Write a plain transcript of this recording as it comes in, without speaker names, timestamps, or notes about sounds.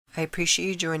I appreciate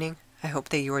you joining. I hope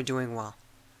that you are doing well.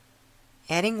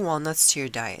 Adding walnuts to your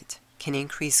diet can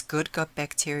increase good gut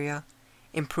bacteria,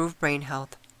 improve brain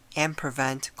health, and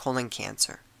prevent colon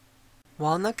cancer.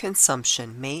 Walnut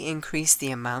consumption may increase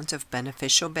the amount of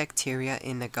beneficial bacteria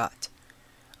in the gut,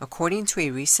 according to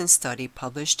a recent study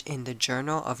published in the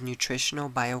Journal of Nutritional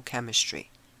Biochemistry.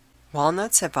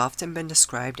 Walnuts have often been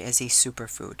described as a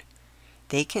superfood.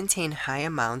 They contain high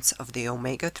amounts of the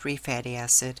omega-3 fatty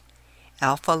acid,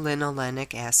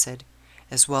 alpha-linolenic acid,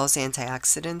 as well as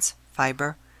antioxidants,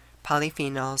 fiber,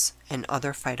 polyphenols, and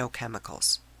other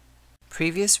phytochemicals.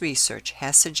 Previous research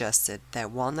has suggested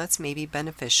that walnuts may be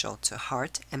beneficial to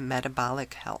heart and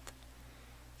metabolic health,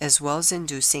 as well as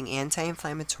inducing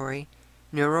anti-inflammatory,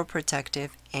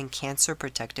 neuroprotective, and cancer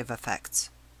protective effects.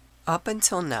 Up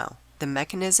until now, the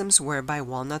mechanisms whereby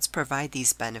walnuts provide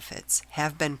these benefits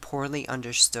have been poorly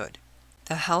understood.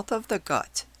 The health of the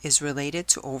gut is related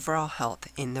to overall health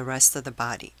in the rest of the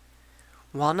body.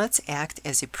 Walnuts act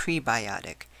as a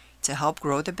prebiotic to help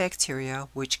grow the bacteria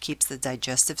which keeps the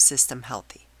digestive system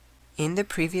healthy. In the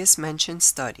previous mentioned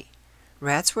study,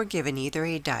 rats were given either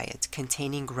a diet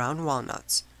containing ground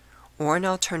walnuts or an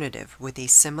alternative with a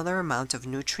similar amount of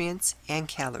nutrients and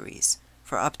calories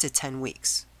for up to 10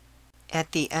 weeks.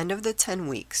 At the end of the 10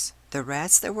 weeks, the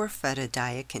rats that were fed a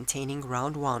diet containing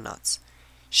ground walnuts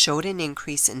showed an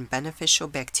increase in beneficial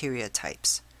bacteria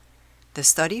types. The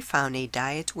study found a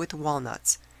diet with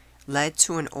walnuts led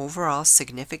to an overall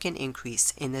significant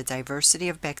increase in the diversity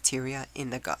of bacteria in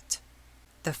the gut.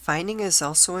 The finding is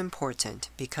also important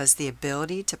because the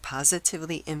ability to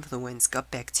positively influence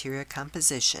gut bacteria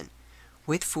composition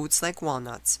with foods like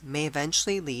walnuts may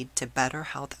eventually lead to better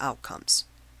health outcomes.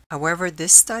 However,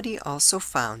 this study also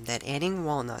found that adding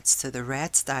walnuts to the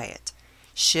rat's diet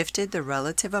shifted the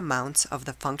relative amounts of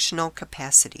the functional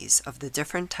capacities of the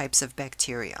different types of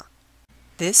bacteria.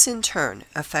 This in turn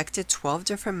affected 12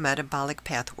 different metabolic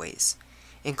pathways,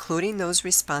 including those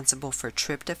responsible for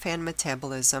tryptophan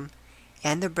metabolism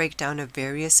and the breakdown of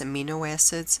various amino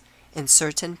acids and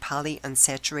certain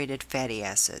polyunsaturated fatty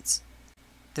acids.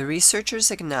 The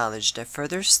researchers acknowledged that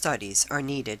further studies are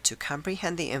needed to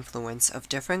comprehend the influence of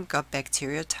different gut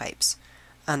bacteria types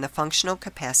on the functional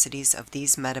capacities of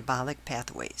these metabolic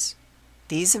pathways.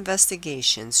 These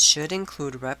investigations should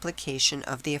include replication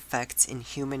of the effects in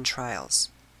human trials.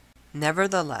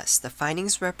 Nevertheless, the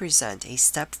findings represent a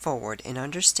step forward in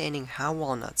understanding how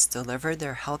walnuts deliver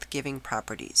their health-giving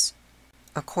properties.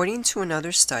 According to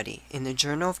another study in the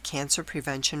Journal of Cancer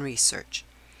Prevention Research,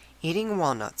 eating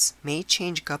walnuts may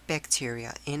change gut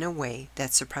bacteria in a way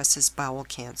that suppresses bowel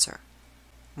cancer.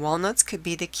 Walnuts could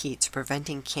be the key to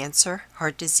preventing cancer,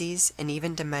 heart disease, and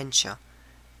even dementia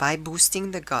by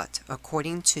boosting the gut,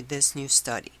 according to this new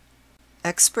study.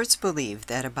 Experts believe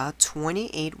that about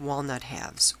 28 walnut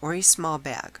halves, or a small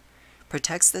bag,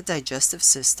 protects the digestive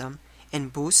system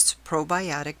and boosts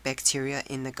probiotic bacteria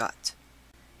in the gut.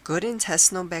 Good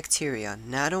intestinal bacteria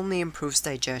not only improves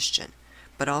digestion,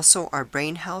 but also our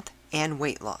brain health and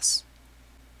weight loss.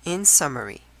 In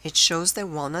summary, it shows that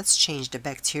walnuts change the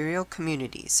bacterial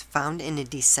communities found in a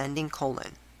descending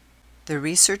colon. The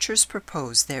researchers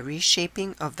propose that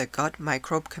reshaping of the gut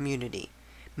microbe community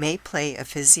may play a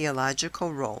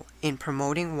physiological role in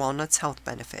promoting walnuts' health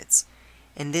benefits,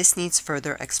 and this needs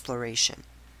further exploration.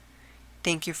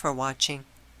 Thank you for watching.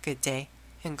 Good day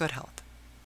and good health.